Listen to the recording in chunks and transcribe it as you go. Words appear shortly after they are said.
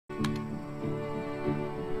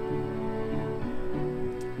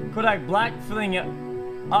Kodak Black filling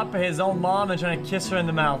up his own mom and trying to kiss her in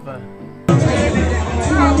the mouth.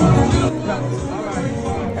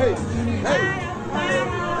 Hey, hey,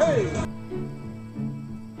 hey.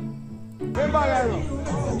 Ven bágalo.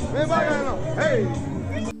 Ven bágalo. Hey.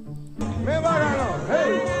 Ven bágalo.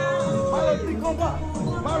 Hey. Maloticomba.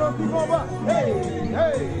 Maloticomba. Hey,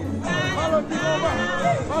 hey. Maloticomba.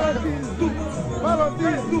 Malotizu.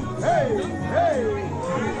 Malotizu. Hey, hey.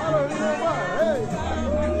 Maloticomba. Hey.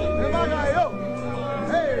 Ven bágalo.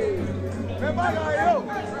 Hey. Ven bágalo.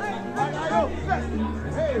 Bágalo.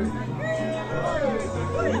 Hey.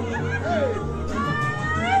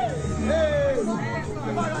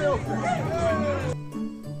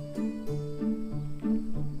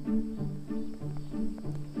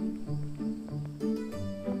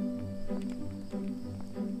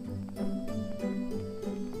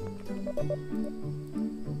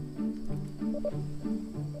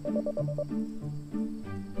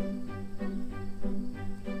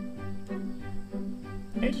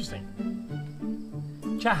 Interesting.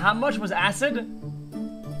 Chat, how much was acid?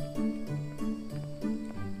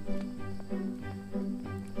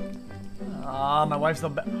 Ah, my wife's the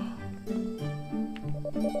best.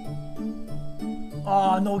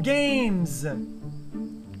 Oh, no games!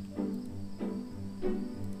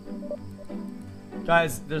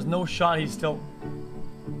 Guys, there's no shot he's still...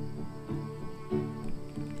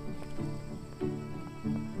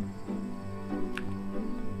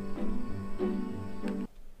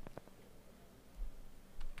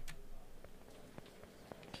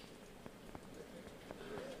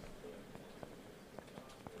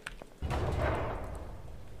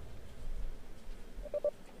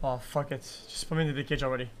 Oh, fuck it. Just put me into the cage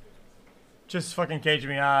already. Just fucking cage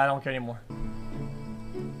me. I don't care anymore.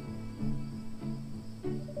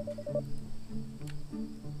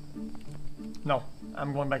 No,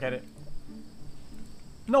 I'm going back at it.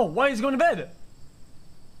 No, why is he going to bed?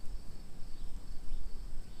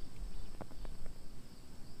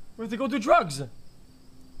 Where'd they go do drugs?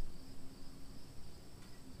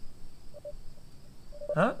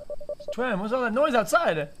 Huh? Tram, what's all that noise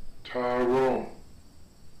outside? Tyrone,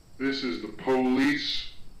 this is the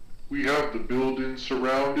police. We have the building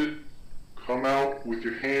surrounded. Come out with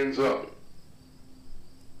your hands up.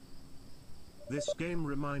 This game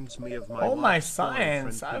reminds me of my oh my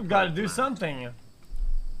science, I've got to do something.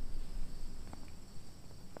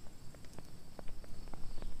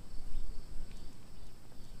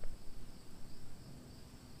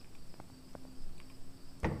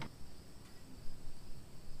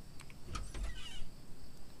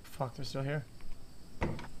 Fuck, they're still here.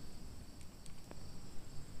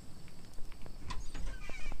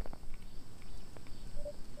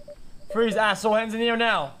 Freeze, asshole, hands in the air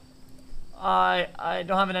now. I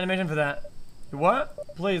don't have an animation for that. What?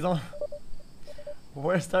 Please don't.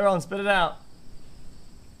 Where's Tyrone? Spit it out.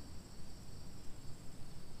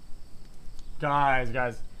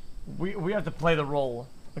 Guys, we have to play the role,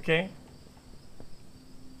 okay?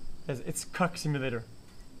 It's Cuck Simulator.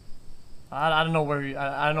 I don't know where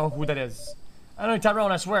I don't know who that is. I know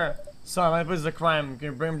Tyrone, I swear. Son, my place is a crime. Can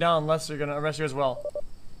you bring him down unless you're gonna arrest you as well?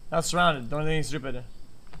 Not surrounded. Don't do anything stupid.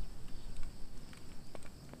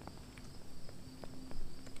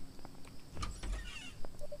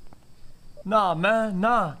 Nah, man,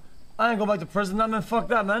 nah. I ain't going back to prison. Nah, man, fuck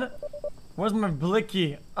that, man. Where's my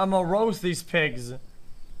blicky? I'ma roast these pigs.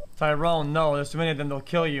 Tyrone, no, there's too many of them. They'll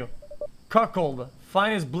kill you. Cuckold,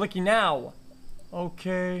 find his blicky now.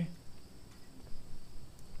 Okay.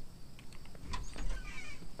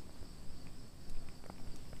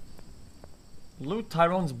 Loot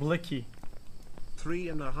Tyrone's blicky.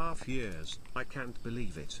 3.5 years. I can't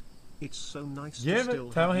believe it. It's so nice Give to still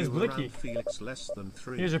it, Tyrone have his you blicky. around Felix less than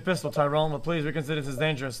 3. Here's your pistol, Tyrone, but please reconsider this is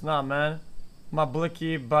dangerous. Nah, man. My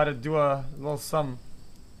blicky about to do a little something.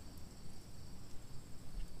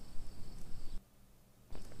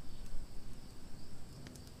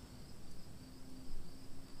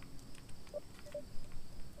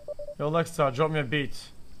 Yo, Alexa, drop me a beat.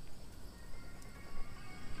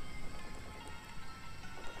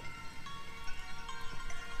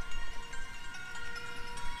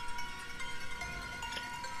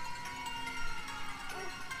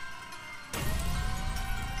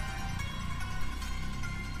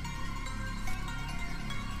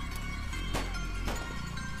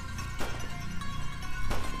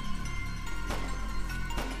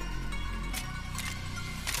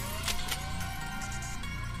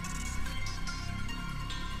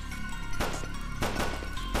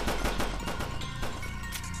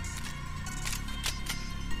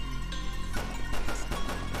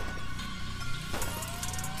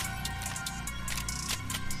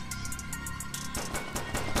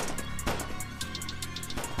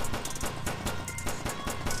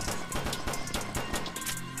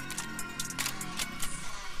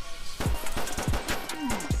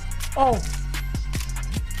 Oh!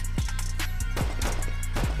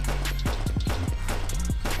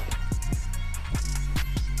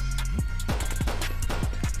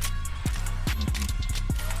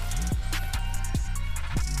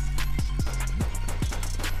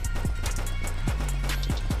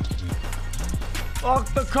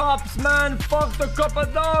 Fuck the cops, man! Fuck the cup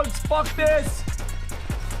of dogs! Fuck this!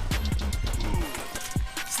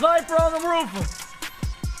 Sniper on the roof!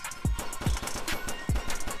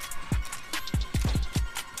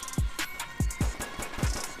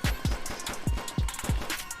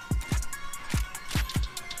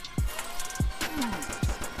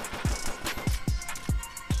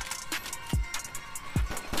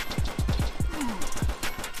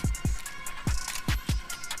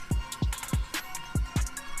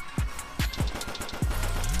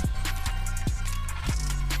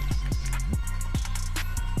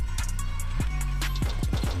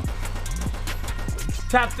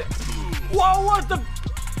 Tapped it. Whoa, what the?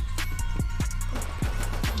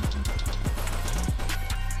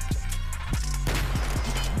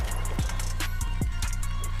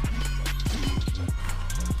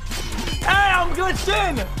 Hey, I'm glitched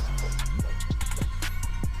in.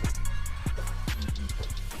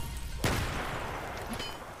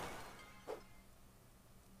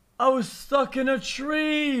 I was stuck in a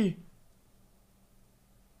tree.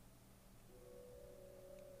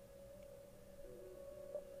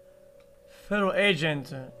 Federal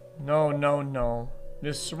agent. No, no, no.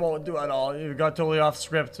 This won't do at all. You got totally off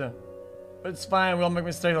script. It's fine. We all make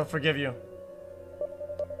mistakes. I'll forgive you.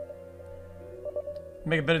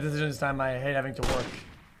 Make a better decision this time. I hate having to work.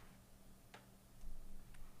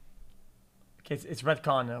 Okay, it's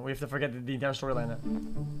retcon. We have to forget the entire storyline.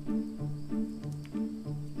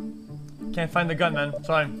 Can't find the gun, man.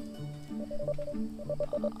 Sorry.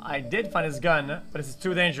 I did find his gun, but it's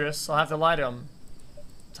too dangerous. I'll have to lie to him.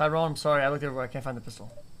 Tyrone, I'm sorry, I looked everywhere, I can't find the pistol.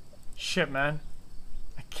 Shit, man.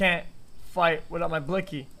 I can't fight without my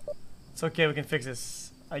blicky. It's okay, we can fix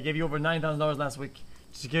this. I gave you over $9,000 last week.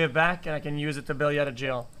 Just give it back and I can use it to bail you out of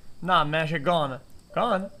jail. Nah, man, shit gone.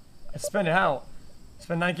 Gone? I spend it how?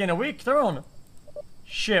 Spend $9K in a week, Tyrone.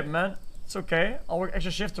 Shit, man. It's okay. I'll work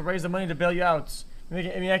extra shift to raise the money to bail you out.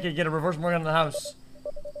 Maybe I can get a reverse mortgage on the house.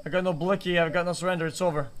 I got no blicky, I've got no surrender, it's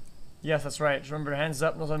over. Yes, that's right. Just remember, hands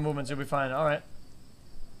up, no sudden movements, you'll be fine. Alright.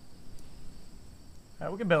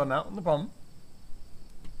 Alright, we can bail him out, no problem.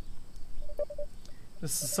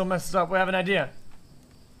 This is so messed up, we have an idea.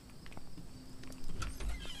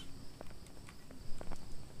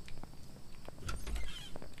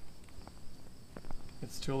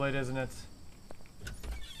 It's too late, isn't it?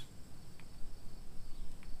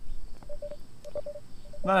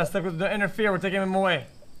 Nah, step with the interfere, we're taking him away.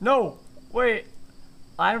 No! Wait!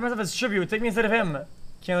 I have myself as tribute, take me instead of him!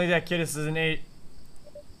 Can't leave that kid, this is an 8.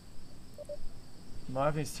 My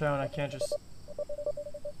wife needs town, I can't just...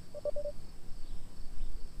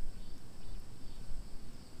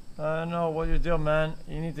 I don't know what your deal, man.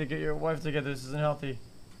 You need to get your wife together, this isn't healthy.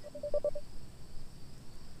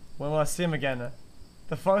 When will I see him again?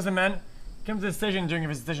 The fuck is it, man? Come to the station during your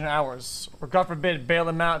visitation hours. Or God forbid, bail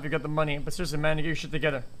him out if you got the money. But seriously, man, you get your shit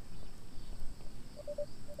together.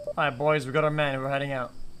 Alright, boys, we got our man, we're heading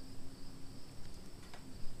out.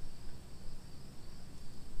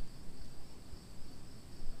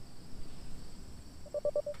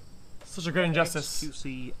 Such a great injustice.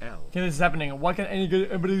 xQc. Can't this is happening. Why can't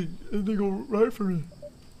anybody go right for me?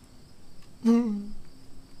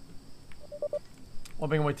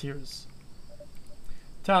 Wiping away tears.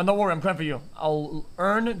 Town, don't worry, I'm coming for you. I'll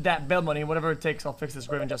earn that bail money, whatever it takes. I'll fix this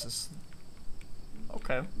grave injustice.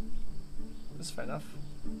 Okay, that's fair enough.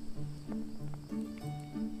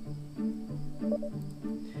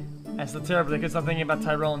 That's still terrible. They could stop thinking about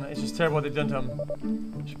Tyrone. It's just terrible what they've done to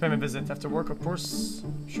him. Should pay him a visit after work, of course.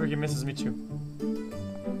 I'm sure he misses me too.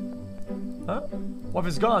 Huh? What if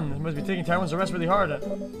he's gone? He must be taking Tyrone's arrest really hard.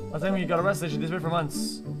 Last time he got arrested, she disappeared for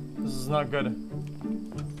months. This is not good.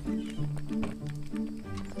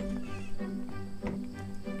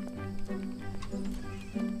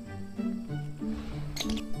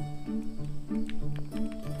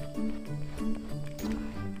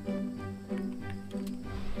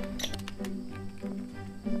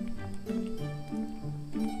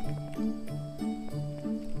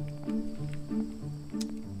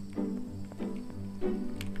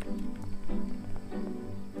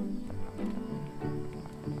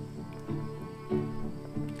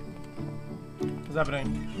 What's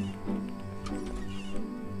happening?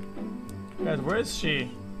 Guys, where is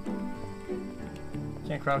she?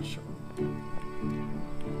 Can't crouch.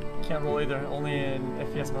 Can't roll either, only in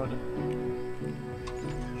FPS mode.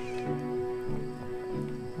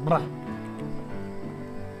 Bruh.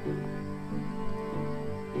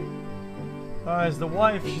 It's the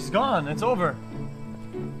wife. She's gone. It's over.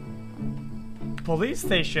 Police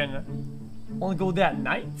station. Only go there at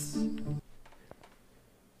night.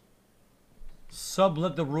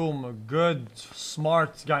 Sublet the room. Good,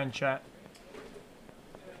 smart guy in chat.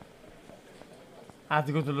 I have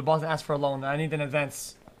to go to the boss and ask for a loan. I need an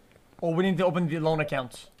advance. Oh, we need to open the loan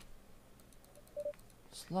account.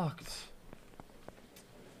 It's locked.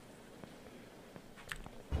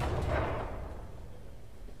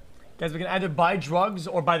 Guys, we can either buy drugs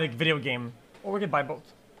or buy the video game. Or we can buy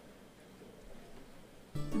both.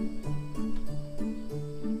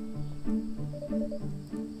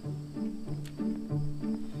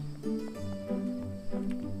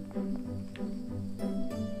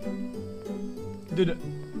 Dude.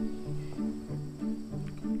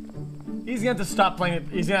 He's gonna have to stop playing it.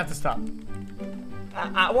 He's gonna have to stop.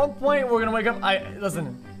 At one point, we're gonna wake up.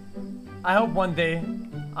 Listen. I hope one day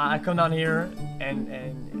I come down here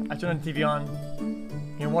and I turn the TV on.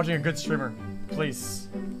 You're watching a good streamer. Please.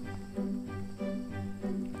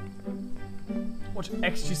 Watch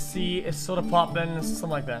xQc, is soda poppin', something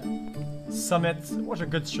like that. Summit. Watch a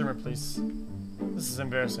good streamer, please. This is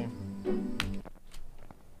embarrassing.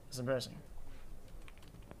 It's embarrassing.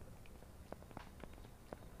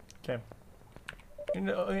 Okay.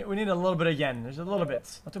 We need a little bit of yen. There's a little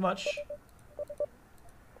bit. Not too much.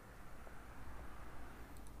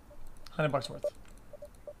 $100 worth.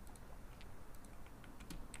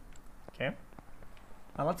 Okay.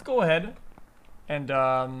 Now let's go ahead and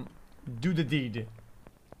do the deed.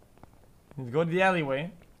 We need to go to the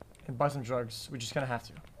alleyway and buy some drugs. We just kind of have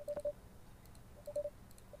to.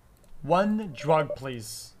 One drug,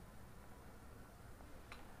 please.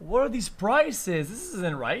 What are these prices? This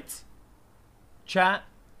isn't right. Chat.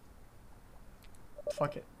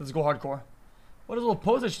 Fuck it. Let's go hardcore. What are those little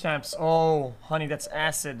postage stamps? Oh, honey, that's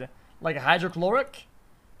acid. Like a hydrochloric?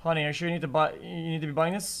 Honey, are you sure you need to buy? You need to be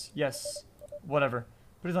buying this? Yes. Whatever.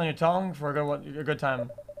 Put it on your tongue for a good time.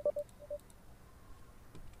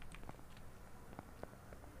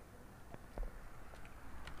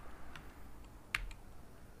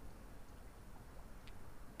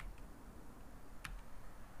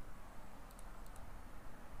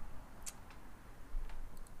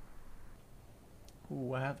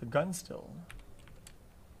 Ooh, I have the gun still.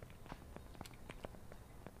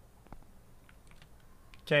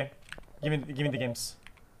 Okay, give me the games.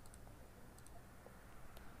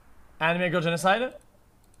 Anime Girl Genocide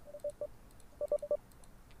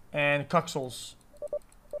and Cuckold.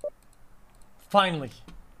 Finally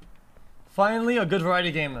a good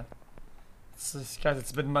variety game. Guys,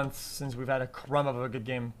 it's been months since we've had a crumb of a good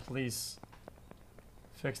game. Please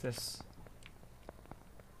fix this.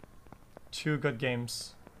 2 good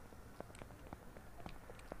games.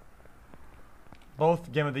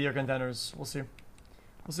 Both Game of the Year contenders. We'll see.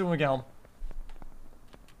 We'll see when we get home.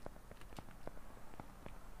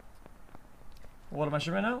 What am I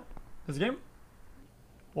showing right now? This game?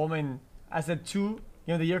 Well, I mean, I said 2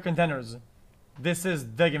 Game of the Year contenders. This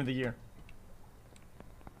is the Game of the Year.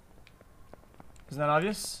 Isn't that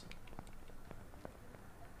obvious?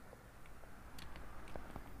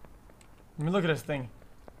 I mean, look at this thing.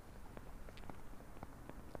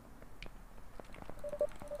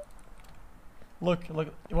 Look,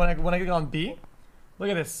 when I click on B, look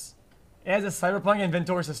at this. It has a cyberpunk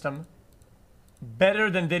inventory system. Better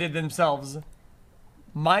than they did themselves.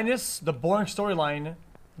 Minus the boring storyline,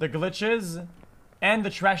 the glitches, and the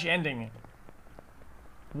trashy ending.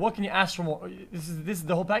 What can you ask for more? This is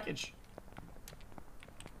the whole package.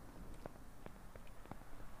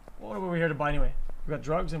 What are we here to buy anyway? We got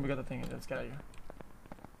drugs and we got the thing. Let's get out of here.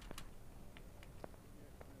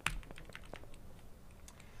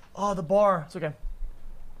 Oh, the bar. It's okay.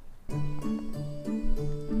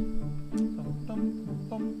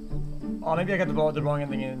 Oh, maybe I got the wrong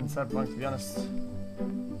ending in Cyberpunk, to be honest.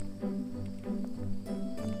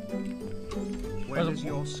 When is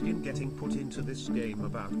your skin getting put into this game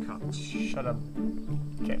about cuts? Shut up.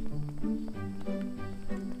 Okay.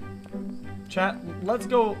 Chat, let's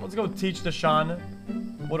go teach Deshaun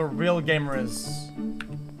what a real gamer is.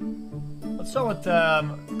 Let's start with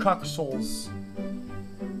Cuckold.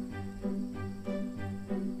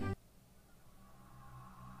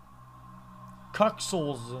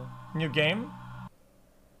 Cuckold, new game.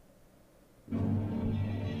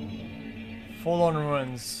 Full on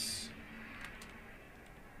ruins.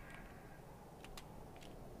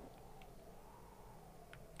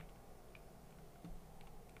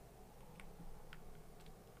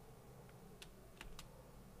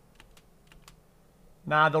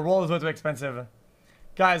 Nah, the roll is way too expensive.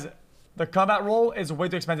 Guys, The combat roll is way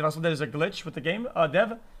too expensive. Also, there's a glitch with the game,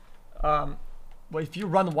 dev. But if you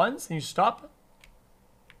run once and you stop,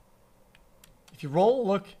 if you roll,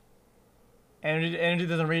 look, energy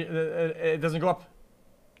doesn't it doesn't go up.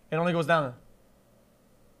 It only goes down.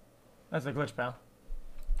 That's a glitch, pal.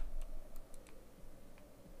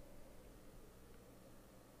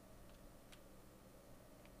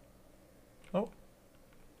 Oh.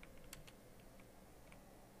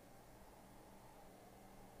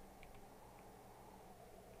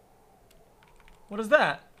 What is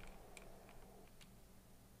that?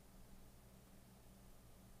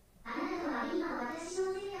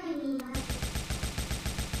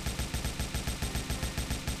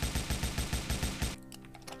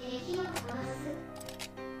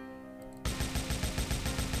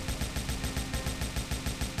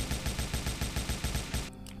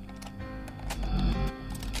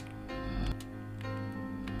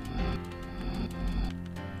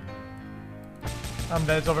 I'm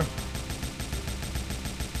dead, it's over.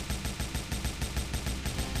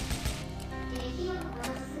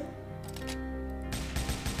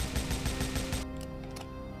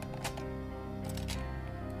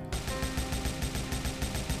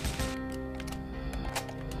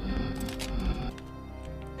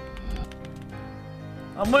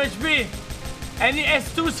 I'm 1 HP. Any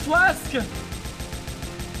S2's flask?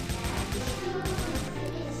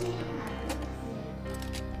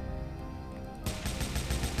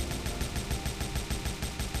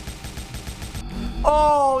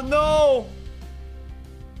 Oh no!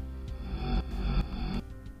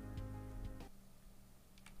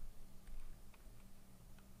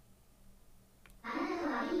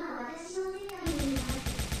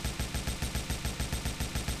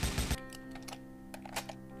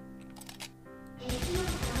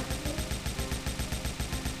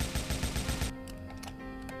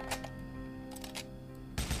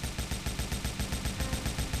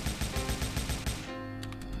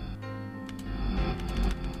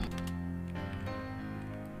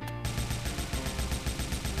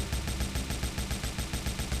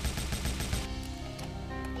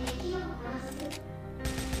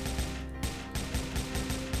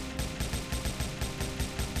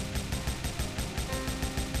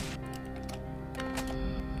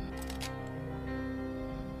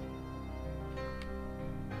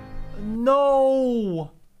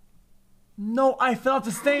 No! No, I fell off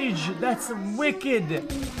the stage. That's wicked.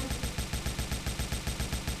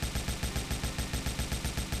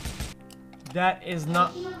 That is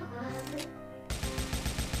not...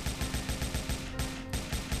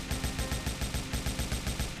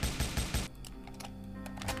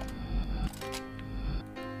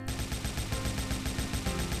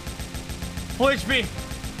 Full HP.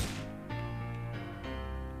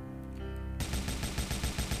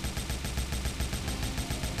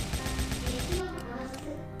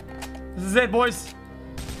 This is it, boys.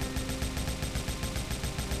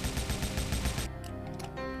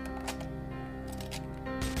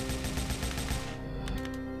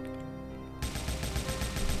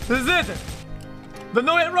 This is it. The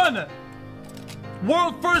no-hit run.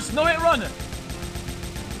 World first no-hit run.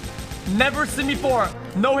 Never seen before.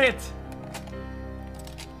 No hit.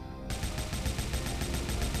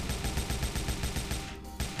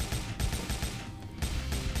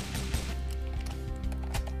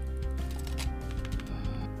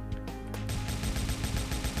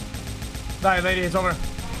 Die, lady, it's over.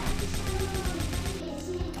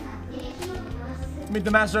 Meet the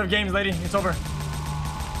master of games, lady, it's over.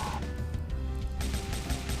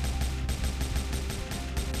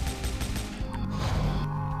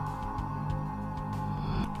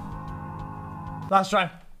 Last try.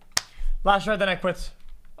 Last try, then I quit.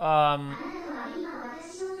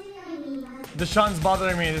 The shun's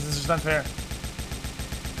bothering me, this is just unfair.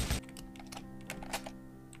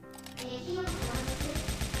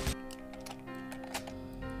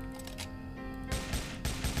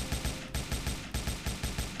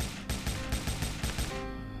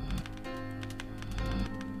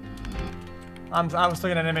 I was stuck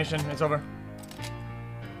in animation. It's over.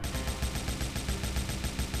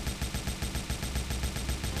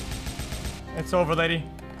 It's over, lady.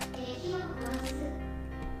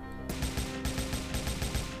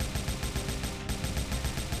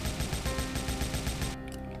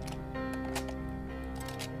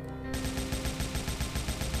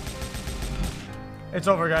 It's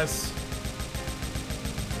over, guys.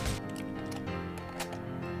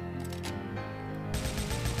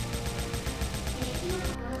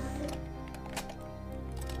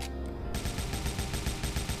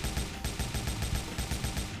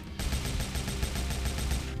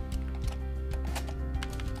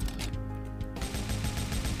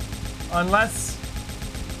 Unless...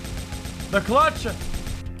 The clutch!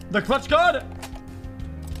 The clutch god!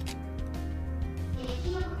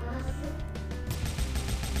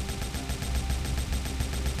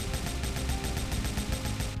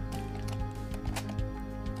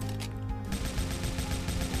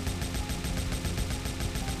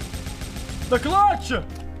 The clutch!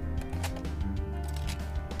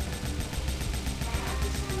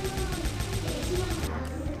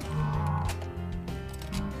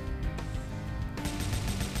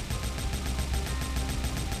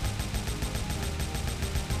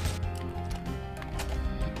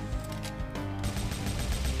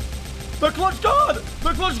 The clutch god!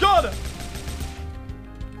 The clutch god!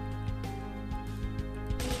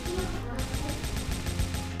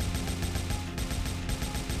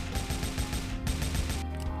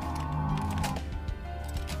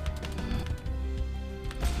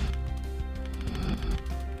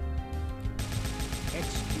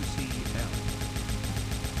 xQcl.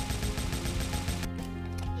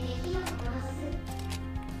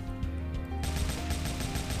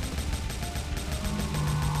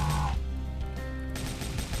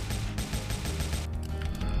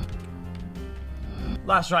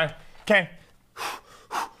 Last try. Okay.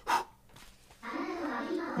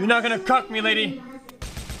 You're not gonna cuck me, lady.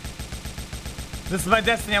 This is my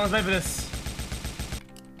destiny. I was made for this.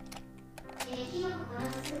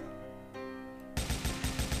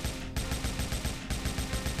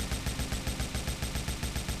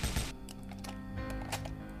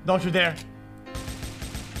 Don't you dare.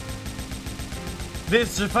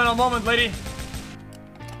 This is your final moment, lady.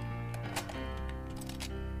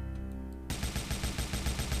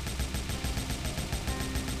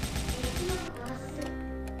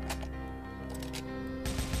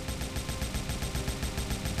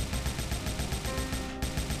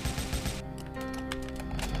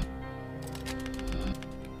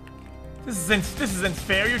 This isn't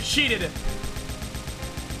fair. You cheated.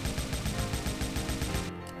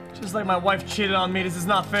 Just like my wife cheated on me. This is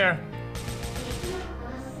not fair.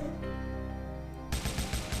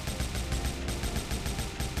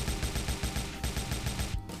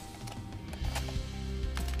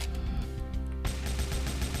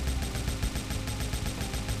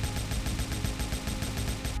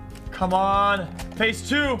 Come on. Phase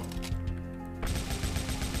 2.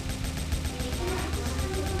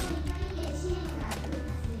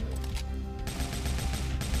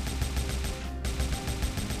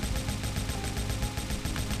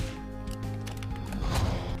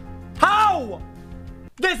 How?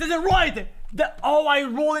 This isn't right. Oh, I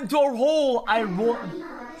roll into a hole. I roll.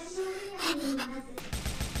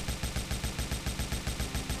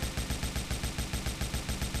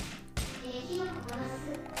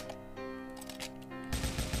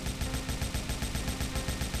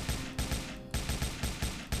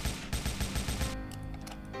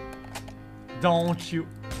 Don't you?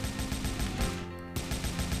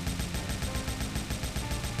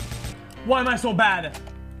 Why am I so bad?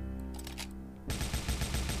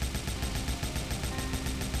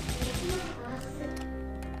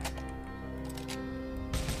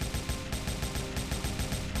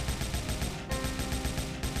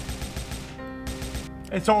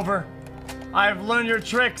 It's over. I've learned your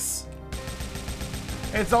tricks.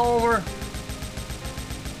 It's over.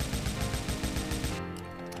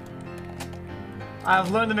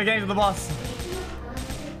 I've learned the mechanics of the boss.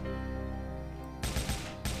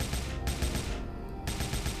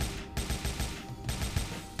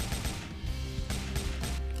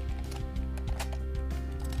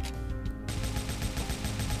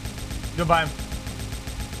 Goodbye.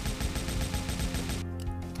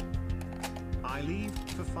 I leave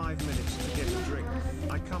for 5 minutes to get a drink.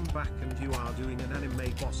 I come back and you are doing an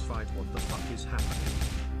anime boss fight. What the fuck is happening?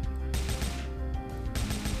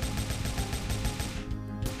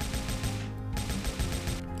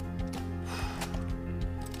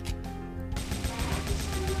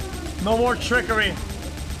 No more trickery.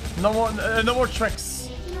 No more tricks.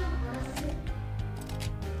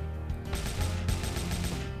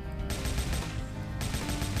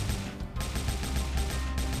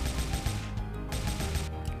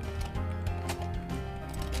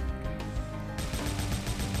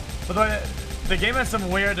 By the way, the game has some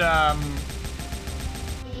weird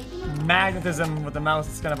magnetism with the mouse.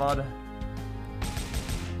 It's kind of odd.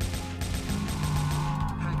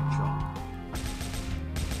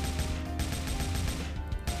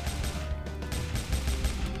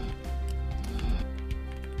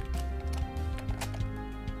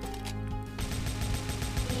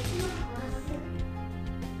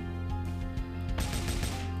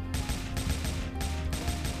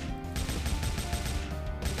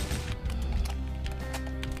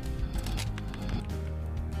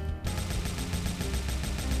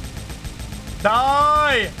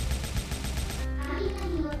 Die!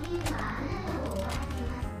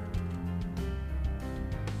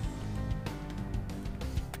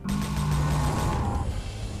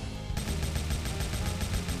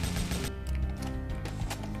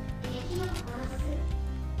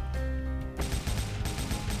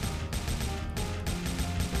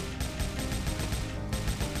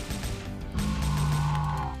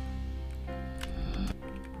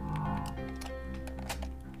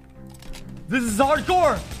 This is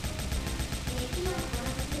hardcore!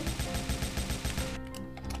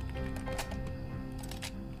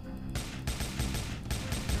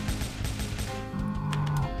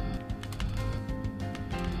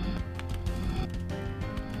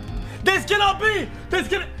 This cannot be!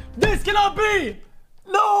 This cannot be!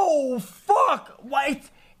 No! Fuck! Wait!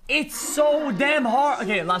 It's so damn hard.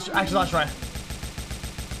 Okay, last try.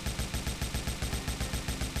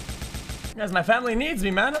 Guys, my family needs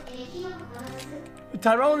me, man.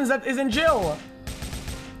 Tyrone is in jail.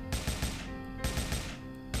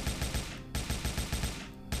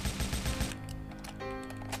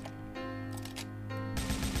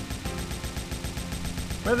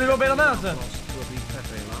 Where did we go Battle Mountain?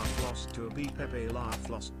 Lost to a B Pepe laugh,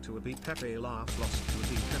 lost to a B Pepe laugh, lost to a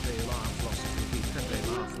B Pepe laugh, lost to a B Pepe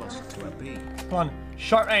laugh, lost to a B. Come on,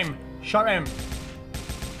 sharp aim, sharp aim.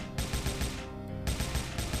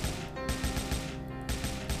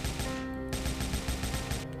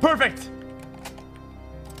 Perfect!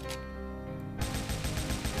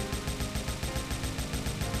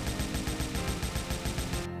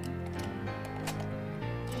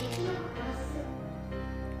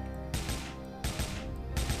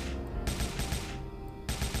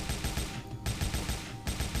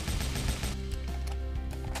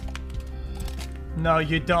 No,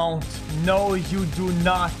 you don't. No, you do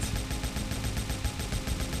not.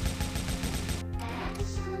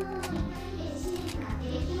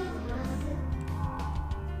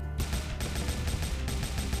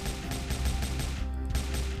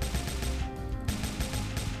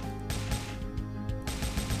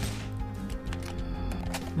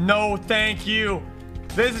 No, thank you.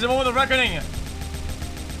 This is a moment of reckoning.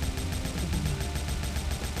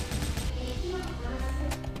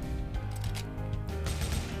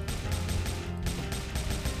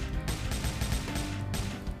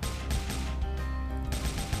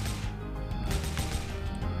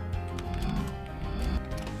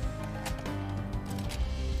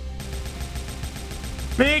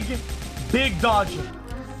 Big dodge.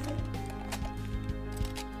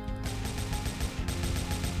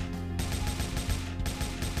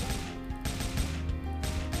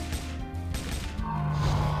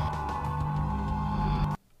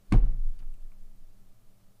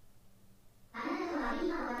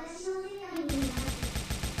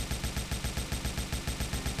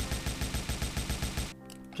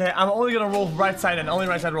 Okay, I'm only gonna roll right side and only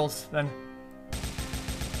right side rolls then.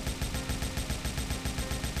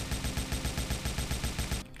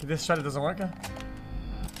 Okay, this shredder doesn't work.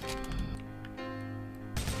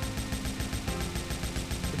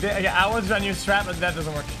 Yeah, I was trying to use strap, but that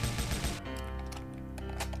doesn't work.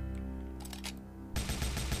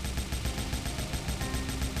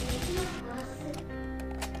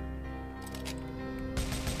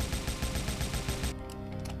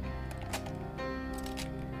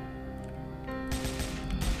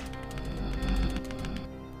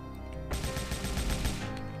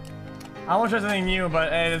 I want to try something new,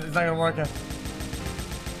 but it's not gonna work.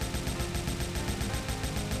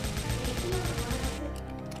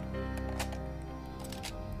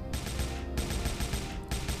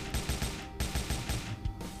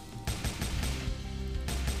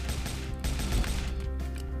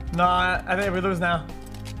 No, I think we lose now.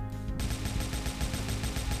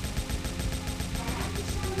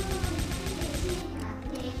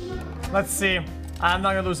 Let's see. I'm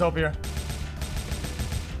not gonna lose hope here.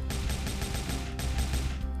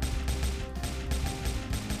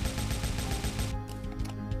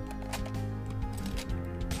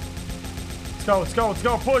 Let's go, let's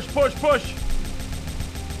go, push, push, push!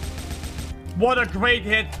 What a great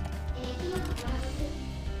hit!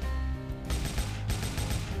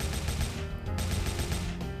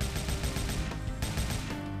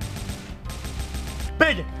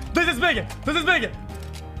 Big! This is big! This is big!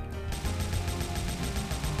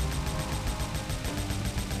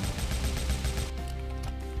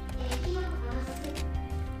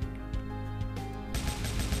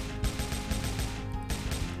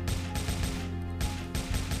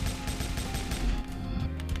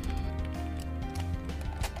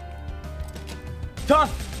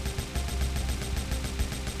 Tough!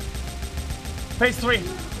 Phase 3.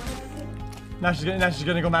 Now she's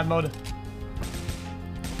gonna go mad mode.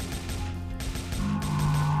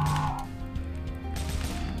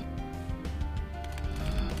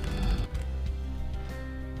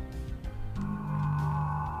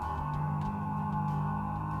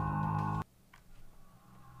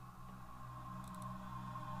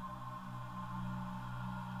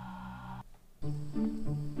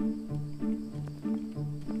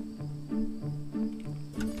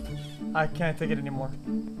 I can't take it anymore.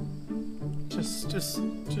 Just.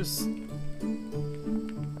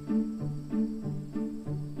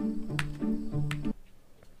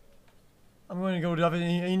 I'm going to go do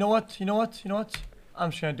everything. You know what?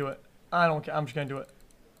 I'm just gonna do it. I don't care. I'm just gonna do it.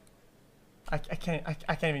 I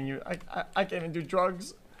can't even use. I can't even do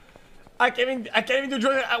drugs. I can't even do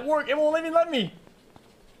drugs at work. It won't even let me.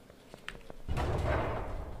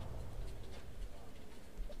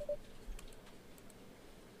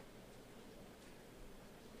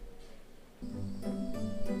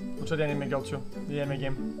 We'll try the anime girl too. The anime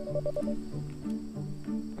game.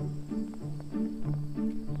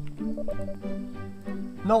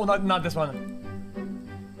 No, not this one.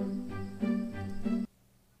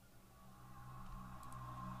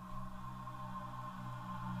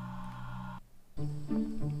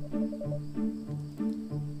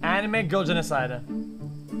 Anime girl genocide.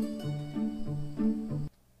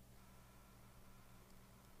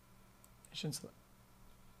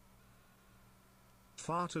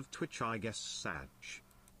 Fart of Twitch, I guess, Sag.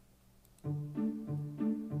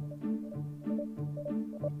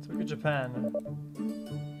 Tokyo, Japan.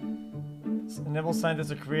 Enable scientists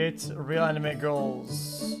to create real anime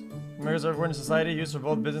girls. Mirrors everywhere in society, used for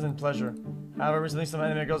both business and pleasure. However, recently some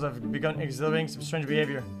anime girls have begun exhibiting some strange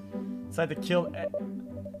behavior. Decided to kill.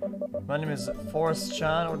 My name is Forrest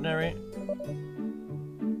Chan, ordinary.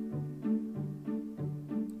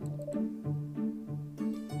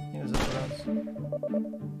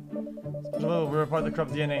 We report the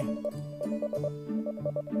corrupt DNA.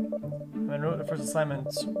 I'm en route to the first assignment.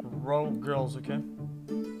 Rogue girls, okay?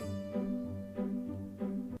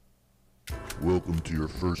 Welcome to your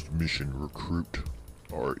first mission, recruit.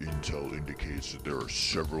 Our intel indicates that there are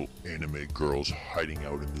several anime girls hiding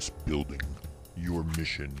out in this building. Your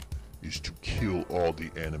mission is to kill all the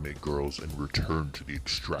anime girls and return to the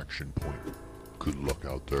extraction point. Good luck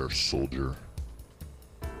out there, soldier.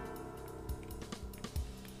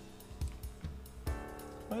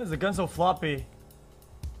 Why is the gun so floppy?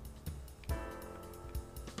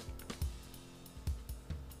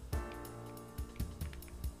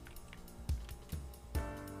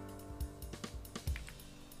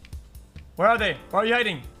 Where are they? Where are you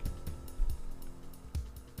hiding?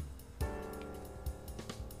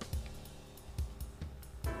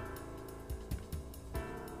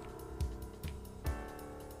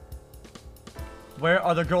 Where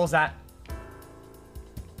are the girls at?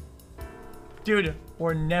 Dude,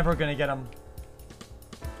 we're never gonna get them.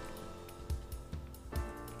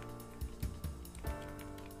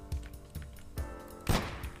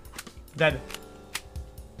 Dead.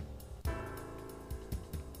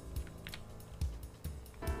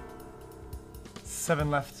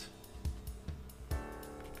 Seven left.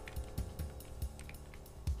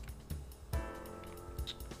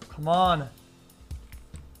 Come on.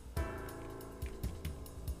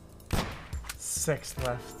 6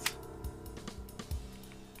 left.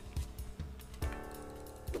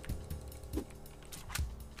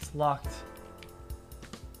 It's locked.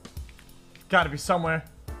 Gotta be somewhere.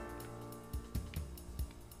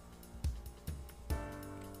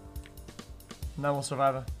 Now we'll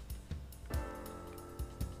survive it.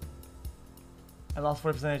 I lost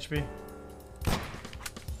 40% HP.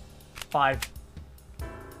 5.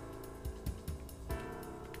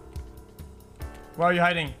 Where are you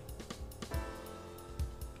hiding?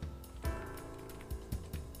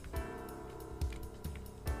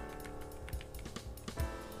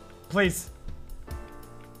 Please.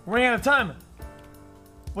 We're running out of time.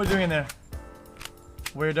 What are you doing in there?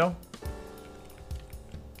 Weirdo.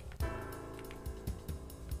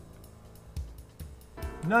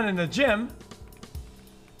 None in the gym.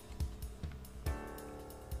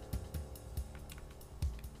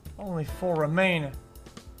 Only 4 remain.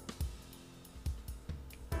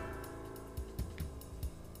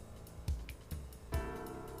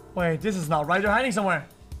 Wait, this is not right. They're hiding somewhere.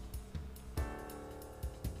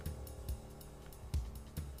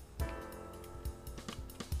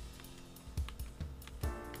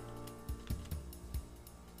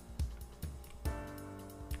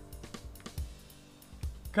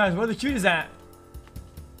 Guys, where the cuties at?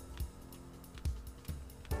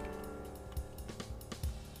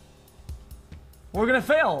 We're gonna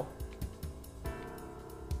fail.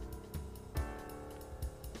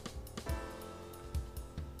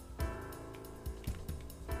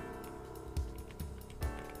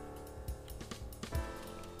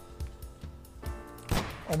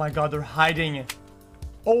 Oh my god, they're hiding.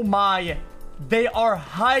 Oh my, they are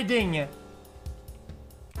hiding.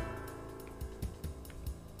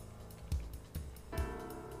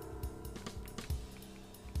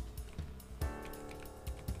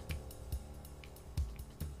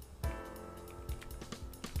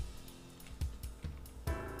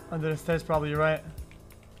 Under the stairs, probably, you're right.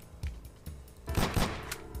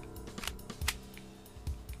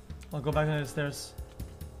 I'll go back under the stairs.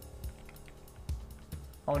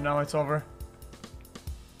 Oh no, it's over.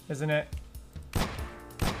 Isn't it?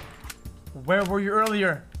 Where were you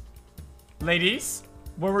earlier? Ladies?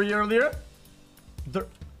 Where were you earlier?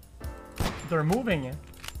 They're moving.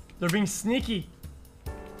 They're being sneaky.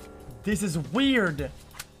 This is weird.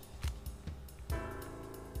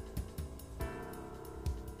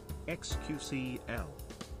 xQcl.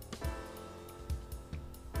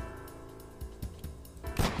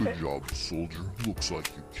 Good job, soldier. Looks like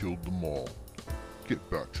you killed them all. Get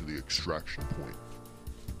back to the extraction point.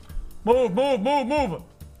 Move, move, move, move!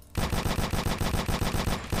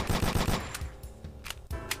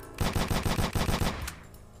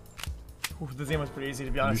 Ooh, this game was pretty easy,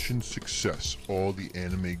 to be honest. Mission success. All the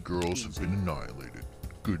anime girls have been annihilated.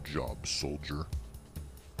 Good job, soldier.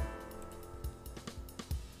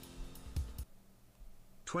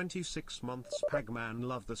 26 months Pagman,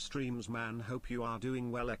 love the streams man, hope you are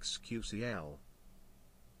doing well xQcl.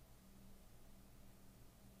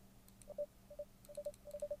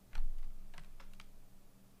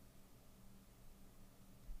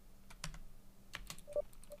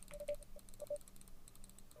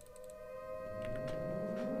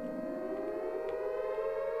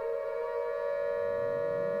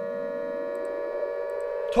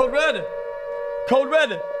 Code red! Code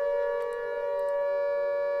red!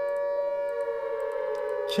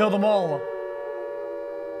 Kill them all.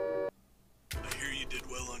 I hear you did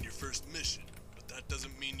well on your first mission, but that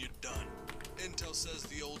doesn't mean you're done. Intel says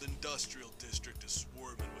the old industrial district is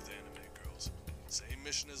swarming with anime girls. Same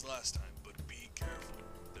mission as last time, but be careful.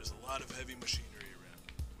 There's a lot of heavy machinery around.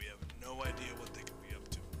 We have no idea what they could be up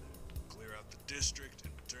to. Clear out the district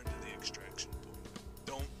and return to the extraction point.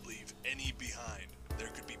 Don't leave any behind. There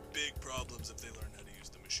could be big problems if they learn how to use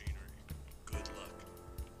the machinery. Good luck.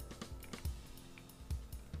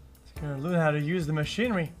 Gonna learn how to use the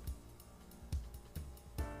machinery.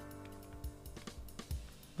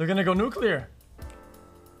 They're gonna go nuclear.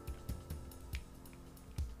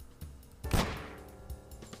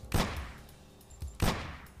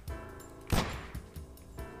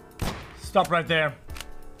 Stop right there.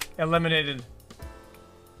 Eliminated.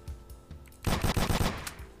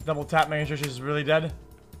 Double tap, making sure she's really dead.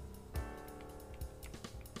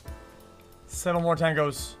 7 more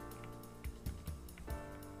tangos.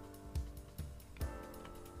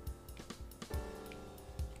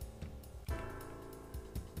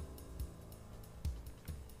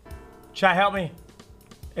 Chat, help me.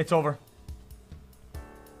 It's over.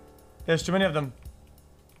 There's too many of them.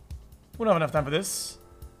 We don't have enough time for this.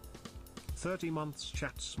 30 months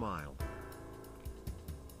chat smile.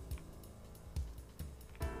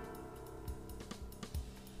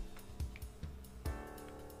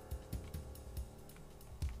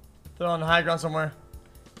 They're on the high ground somewhere.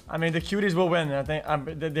 I mean, the cuties will win. I think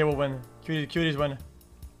they will win. Cuties win.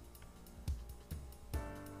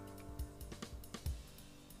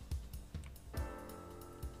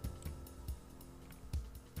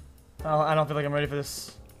 Oh, I don't feel like I'm ready for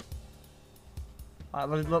this.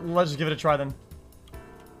 Let's just give it a try then.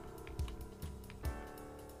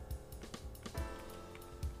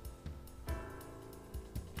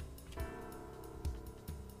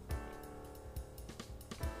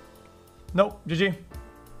 Nope, GG.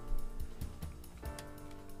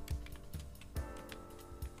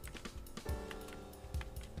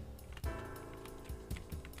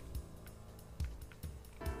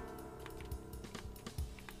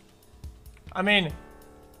 I mean,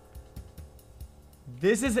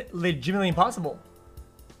 this is legitimately impossible.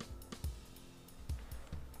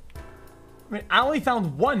 I mean, I only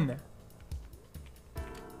found one.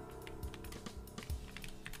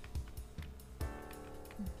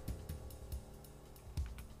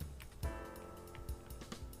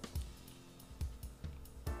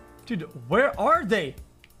 Dude, where are they?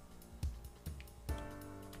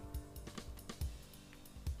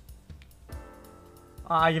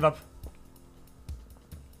 I give up.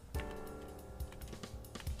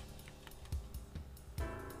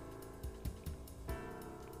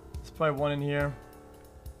 There's probably one in here.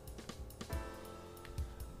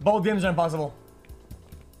 Both games are impossible.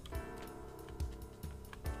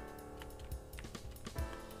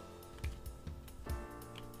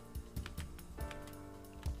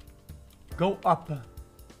 Go up.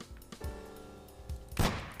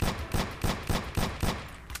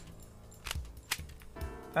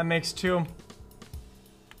 That makes 2.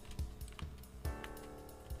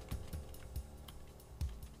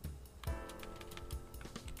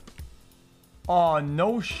 Oh,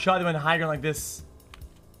 no shot they went high ground like this.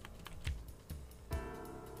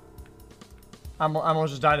 I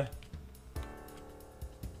almost just died.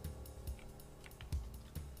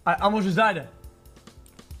 I almost just died.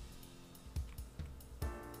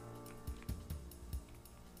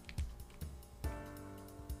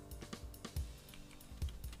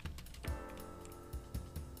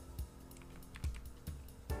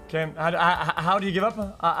 Okay, how do you give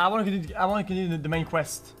up? I want to continue the main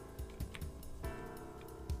quest.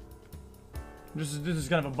 This is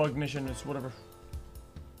kind of a bug mission. It's whatever.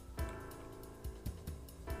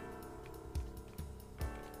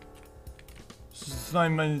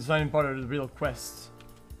 It's not even part of the real quest.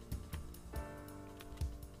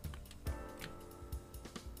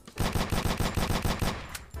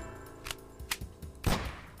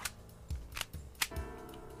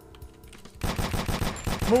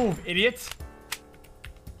 Move, idiot!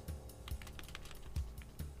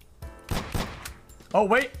 Oh,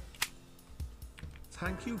 wait!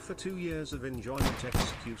 Thank you for 2 years of enjoyment,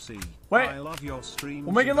 xQc. Wait. I love your streams.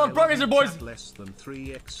 We're making and a lot of I progress love here, you boys. chat Less than 3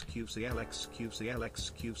 xQc, LXQC,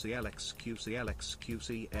 LXQC, LXQC,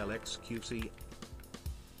 LXQC, LXQC.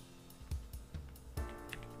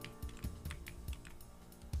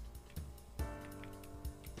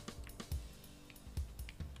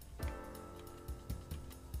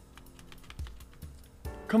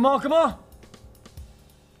 Come on, come on!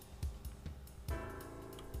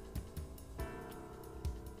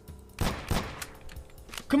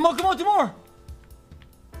 Come on, come on, 2 more!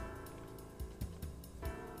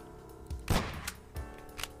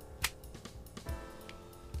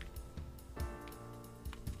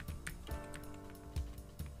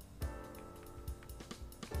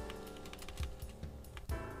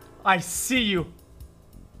 I see you.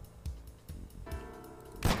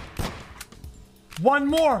 1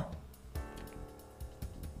 more.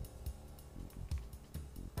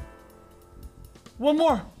 One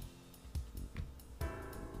more.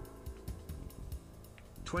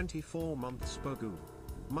 24 months Bogu.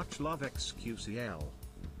 Much love xQCL.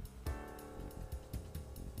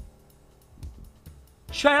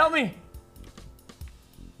 Shay, help me.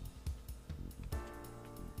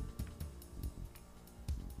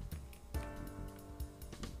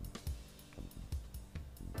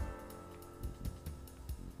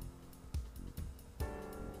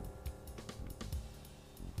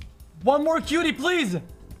 One more cutie, please!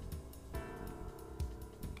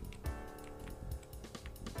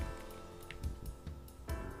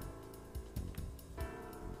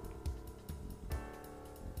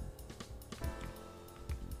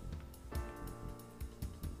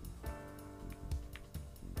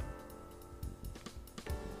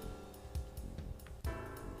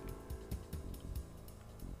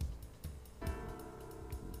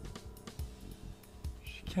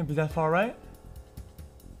 She can't be that far, right?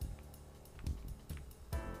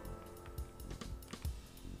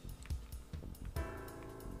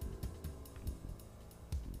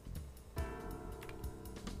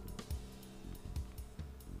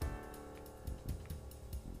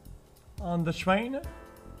 On the train?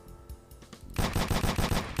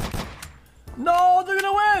 No, they're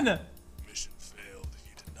gonna win! Mission failed.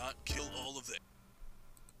 You did not kill all of them.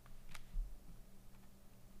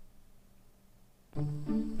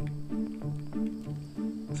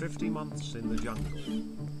 50 months in the jungle.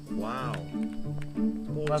 Wow.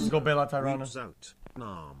 Let's go bail out Tyrone. Reads out.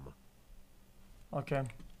 Nam. Okay.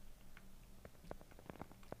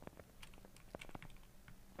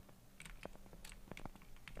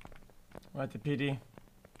 Right, the PD.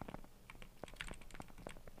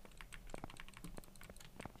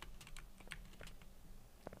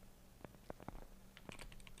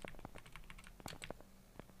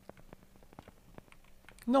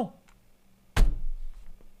 No.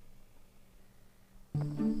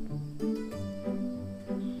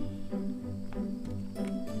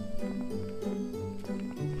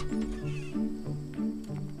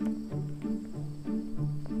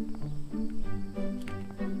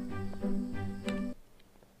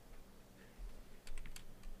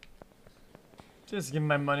 Just give me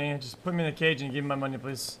my money. Just put me in a cage and give me my money,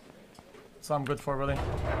 please. That's all I'm good for, really.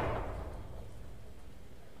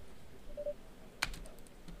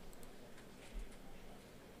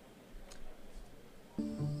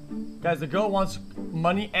 Guys, the girl wants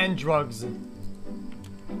money and drugs. I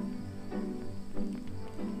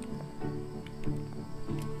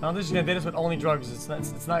don't think she's gonna date us with only drugs. It's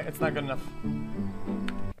not good enough.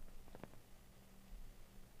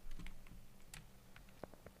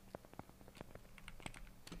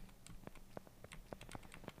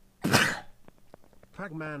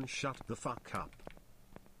 Pagman, shut the fuck up.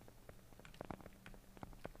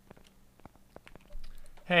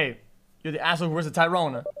 Hey, you're the asshole who works at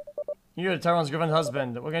Tyrone. You're Tyrone's girlfriend's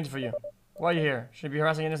husband. What can I do for you? Why are you here? Should you be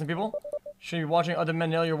harassing innocent people? Should you be watching other men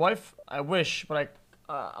nail your wife? I wish, but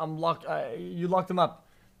I'm locked. You locked them up.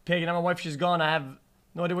 Pig, and my wife, she's gone. I have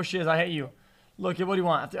no idea where she is. I hate you. Look, what do you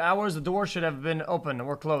want? After hours, the door should have been open and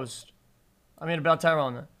we're closed. I mean about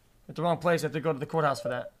Tyrone. At the wrong place. I have to go to the courthouse for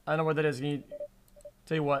that. I don't know where that is. Can you...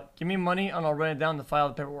 Tell you what. Give me money and I'll write it down to file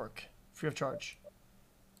the paperwork. Free of charge.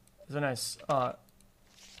 Is that nice? Yeah,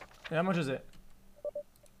 how much is it?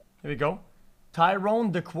 Here we go.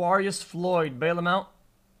 Tyrone DeQuarius Floyd. Bail amount.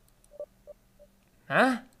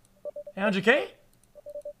 Huh? 800K?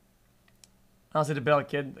 I'll say the bail,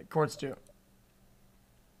 kid. The courts do.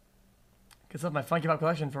 Gets up my funky pop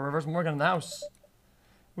collection for reverse mortgage in the house.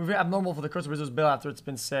 We've been abnormal for the courts to reduce bail after it's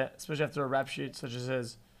been set, especially after a rap sheet such as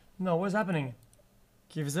his. No, what is happening?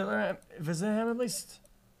 Can you visit him at least?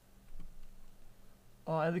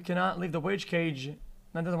 Oh, I cannot leave the wage cage.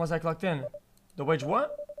 Not that once I clocked in. The wage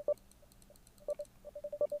what?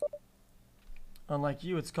 Unlike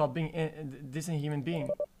you, it's called being a decent human being.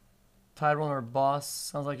 Tyrone or boss.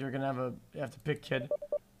 Sounds like you're gonna have to pick, kid.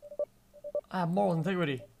 I have moral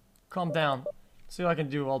integrity. Calm down. See what I can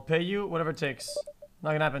do. I'll pay you whatever it takes.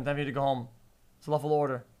 Not gonna happen. Time for you to go home. It's a lawful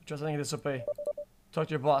order. Just think this will pay. Talk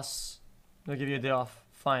to your boss. They'll give you a day off.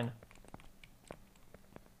 Fine.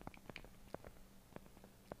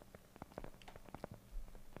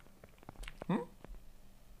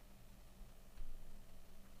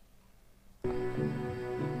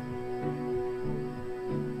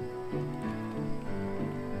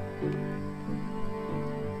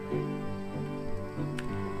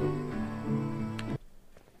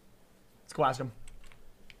 Let's go ask him.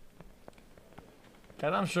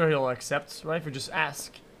 And I'm sure he'll accept, right? If we just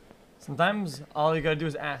ask. Sometimes all you gotta do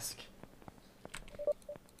is ask.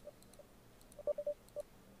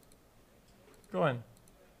 Go in.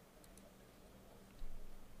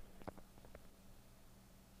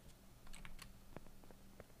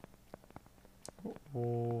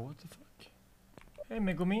 Oh, what the fuck? Hey,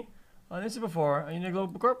 Megumi. This is before. Are you in a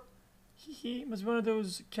Global Corp? He must be one of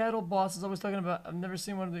those cattle bosses I was talking about. I've never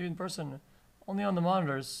seen one of them in person. Only on the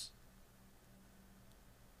monitors.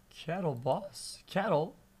 Cattle boss?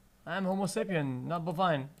 Cattle? I'm Homo sapien, not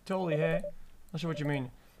bovine. Totally, hey? Not sure what you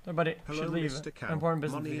mean. Everybody should leave. Important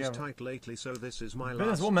business Money is together. tight lately, so this is my Business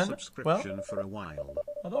last woman. subscription Well, for a while.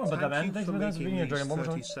 I don't know about that, man. Thanks for being here during a moment.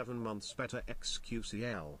 37 months better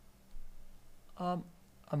xQcl.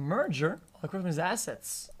 A merger? All the his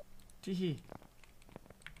assets. Teehee.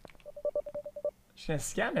 She's gonna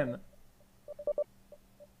scam him.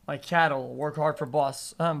 My cattle, work hard for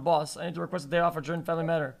boss. Boss, I need to request a day off for urgent family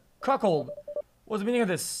matter. Cuckold. What's the meaning of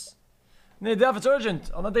this? I need a day off, it's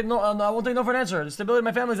urgent. I won't take no for an answer. The stability of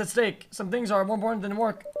my family is at stake. Some things are more important than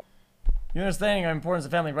work. You understand our importance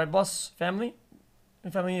of family, right, boss? Family?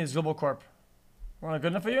 My family is Global Corp. We're not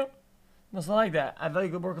good enough for you? No, it's not like that. I value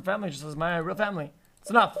Global Corp family just as my real family.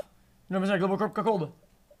 It's enough. You know, Global Corp Cuckold.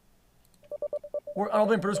 We're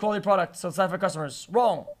unable to produce quality products, so it's not for customers.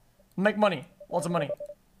 Wrong. Make money. Lots of money.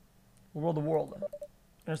 We'll rule the world. You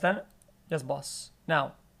understand it? Yes, boss.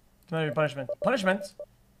 Now, demand punishment. Punishment?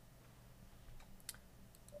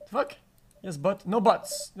 The fuck? Yes, but no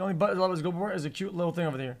buts. The only but that was good for is a cute little thing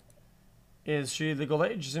over there. Is she legal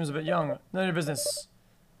age? She seems a bit young. None of your business.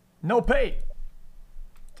 No pay.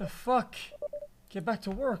 The fuck? Get back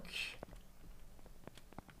to work.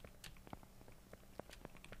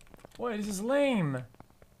 Wait, this is lame.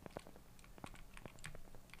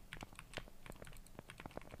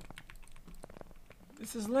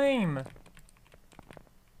 This is lame.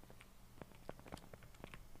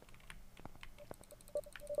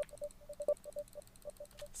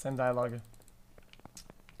 Same dialogue.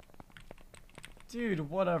 Dude,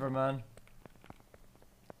 whatever, man.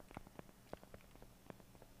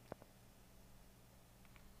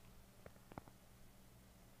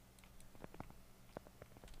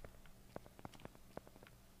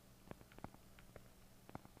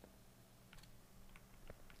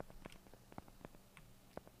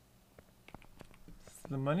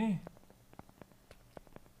 The money?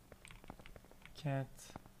 Can't.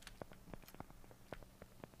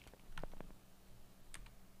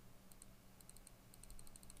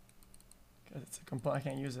 It's a I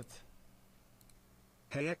can't use it.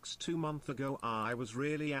 Hey X, 2 months ago I was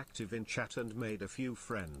really active in chat and made a few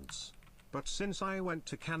friends. But since I went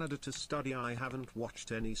to Canada to study I haven't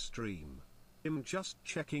watched any stream. I'm just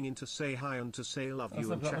checking in to say hi and to say love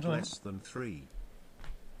you and chat less than 3.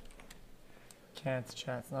 Can't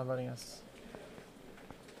chat, it's not letting us.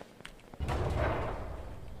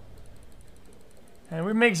 And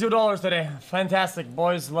we make $0 today. Fantastic,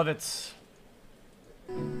 boys, love it.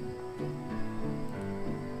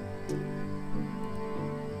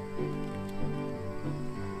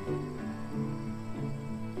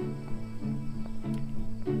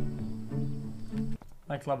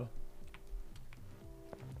 nightclub.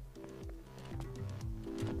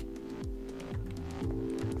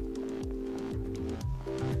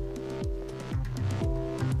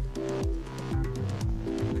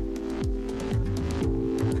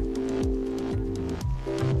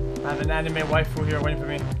 I have an anime waifu here waiting for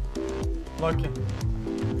me. Look.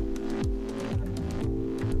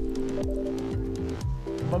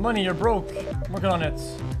 My money, you're broke. I'm working on it.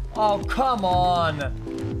 Oh, come on.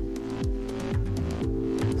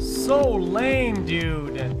 So lame,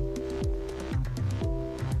 dude.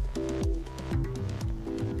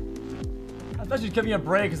 I thought you'd give me a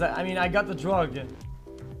break, because I mean, I got the drug.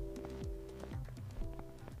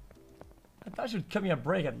 I thought you'd give me a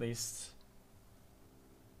break at least.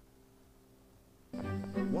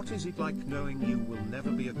 What is it like knowing you will never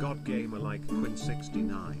be a god gamer like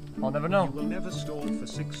Quinn69? I'll never know. You will never stall for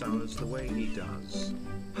 6 hours the way he does.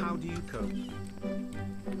 How do you cope?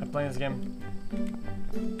 I'm playing this game.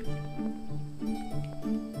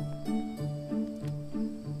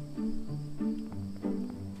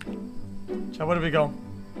 So where do we go?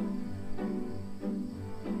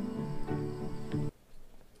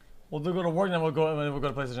 We'll go to work and then we'll go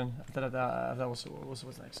to PlayStation. After that, what's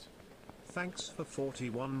next? Thanks for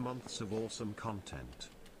 41 months of awesome content.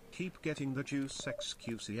 Keep getting the juice,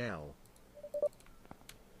 xQcl.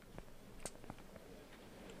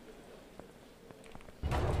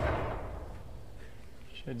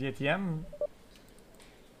 Should the ATM?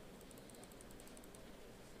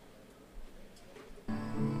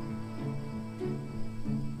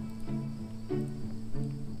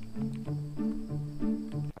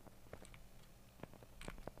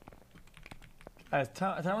 Guys,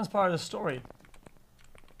 that was part of the story.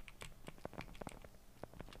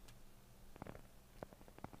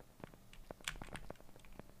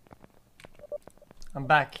 I'm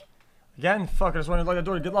back. Again? Fuck, I just wanted to lock the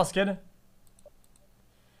door. Get lost, kid.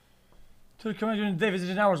 Dude, come on during the day,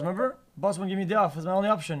 visiting hours, remember? Boss won't give me a day off. It's my only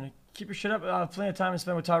option. Keep your shit up. I have plenty of time to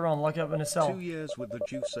spend with Tyrone. Lock up in his cell. 2 years with the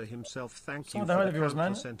juicer himself. Thank Some you of the for hard the viewers,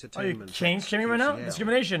 man. countless Are you entertainment. shaming me right now? xQcl.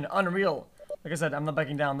 Discrimination. Unreal. Like I said, I'm not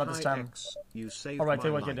backing down. Not this Hi, time. X, you saved Alright, my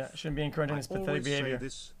tell you what, life. kid. I shouldn't be encouraging this I pathetic always behavior. say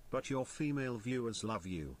this, but your female viewers love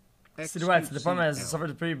you. Silhouettes. The department has xQcl.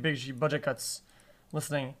 suffered pretty big budget cuts.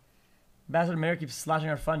 Listening. Bastard mayor keeps slashing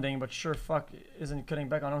our funding, but sure fuck isn't cutting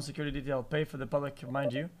back on own security detail. Pay for the public,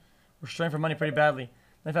 mind you. We're straying for money pretty badly.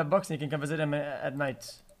 $95 and you can come visit him at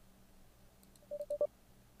night.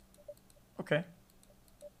 Okay.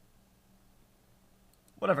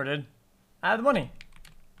 Whatever, dude. I have the money.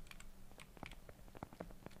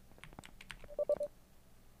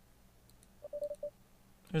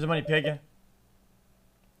 Here's the money, pig.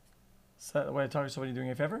 Is that the way to talk to somebody doing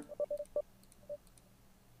a favor?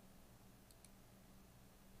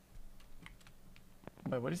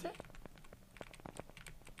 Wait, what did he say?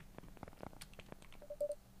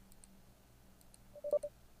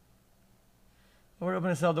 Or open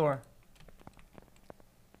the cell door.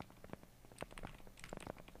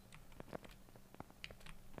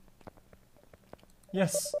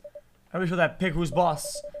 Yes. I wish for that pig who's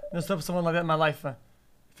boss. There's stuff someone like that in my life. I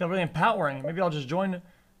feel really empowering. Maybe I'll just join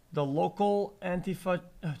the local Antifa.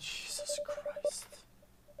 Oh, Jesus Christ.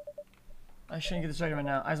 I shouldn't get distracted right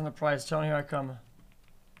now. Eyes on the prize. Tell me here I come.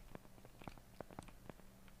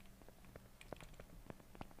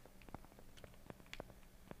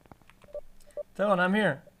 Tyrone, I'm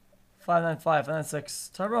here. 595, 596.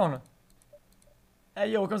 Tyrone.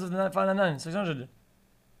 Hey, yo, what comes with the 599? 600.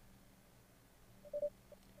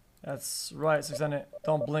 That's right, 600.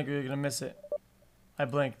 Don't blink or you're gonna miss it. I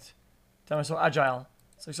blinked. Tell me so agile.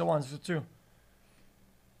 601, 602.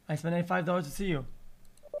 I spent $85 to see you.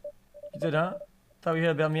 You did, huh? Thought you were here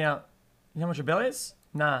to bail me out. You know how much your bail is?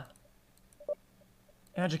 Nah.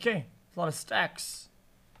 800K. That's a lot of stacks.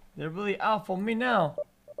 They're really out for me now.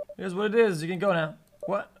 Here's what it is. You can go now.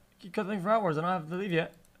 What? You cut things for hours. I don't have to leave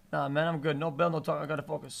yet. Nah, man, I'm good. No bail, no talk. I gotta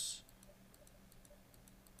focus.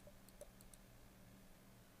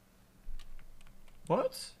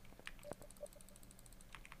 What?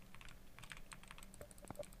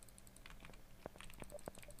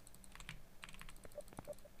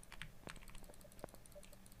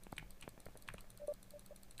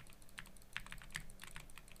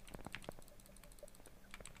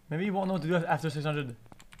 Maybe you won't know what to do after 600.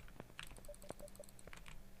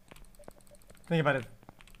 Think about it.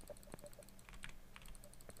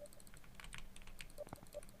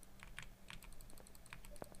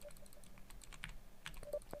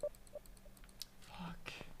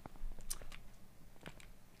 Fuck.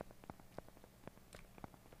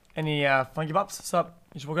 Any funky bops? What's up?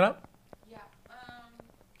 You just woken up? Yeah,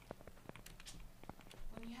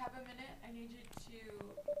 when you have a minute, I need you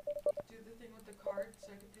to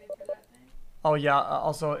Oh yeah.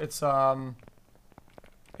 Also, it's working,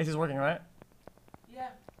 right? Yeah.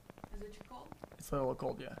 Is it too cold? It's a little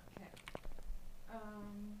cold, yeah. Okay.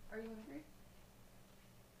 Are you hungry?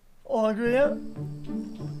 Oh, hungry, yeah?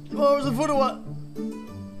 Oh, where's the food or what?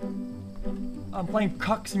 I'm playing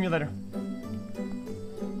Cuck Simulator.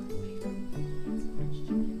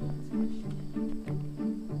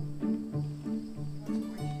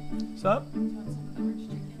 What's up? Do you want some of the orange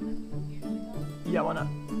chicken that we usually have? Yeah, why not?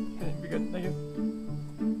 Okay, be good, thank you.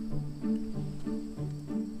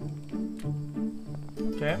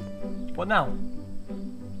 Okay, what now?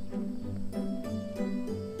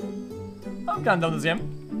 I'm kinda done with this game.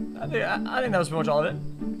 I think that was pretty much all of it.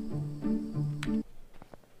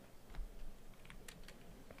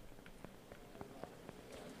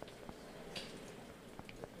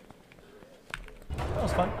 That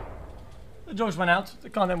was fun. The jokes went out. The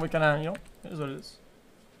content we kinda, you know, it is what it is.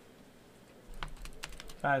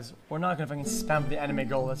 Guys, we're not gonna fucking spam the anime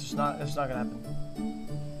goal. That's just not gonna happen.